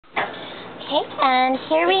Okay, and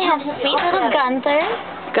here we have sweet little Gunther.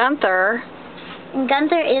 Gunther.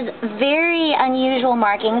 Gunther is very unusual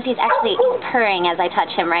markings. He's actually purring as I touch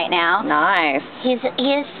him right now. Nice. He is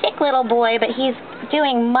a sick little boy, but he's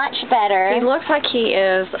doing much better. He looks like he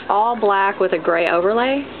is all black with a gray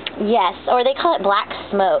overlay. Yes, or they call it black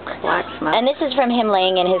smoke. Black smoke. And this is from him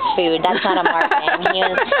laying in his food. That's not a marking.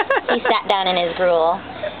 He sat down in his gruel.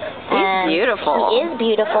 He's beautiful. He is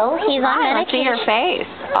beautiful. He's on Hi, medication. let's see your face.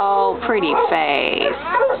 Oh, pretty face.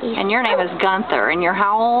 And your name is Gunther. And you're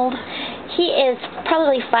how old? He is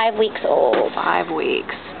probably 5 weeks old. 5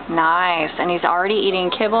 weeks. Nice. And he's already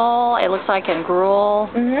eating kibble. It looks like in gruel.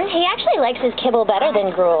 He actually likes his kibble better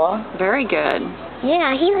than gruel. Very good.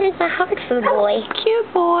 Yeah, he is a hard food boy.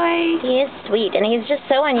 Cute boy. He is sweet, and he's just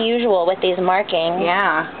so unusual with these markings.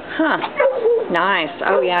 Yeah. Huh. Nice.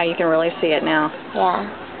 Oh, yeah, you can really see it now.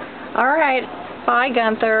 Yeah. All right. Bye,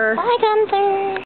 Gunther. Bye, Gunther.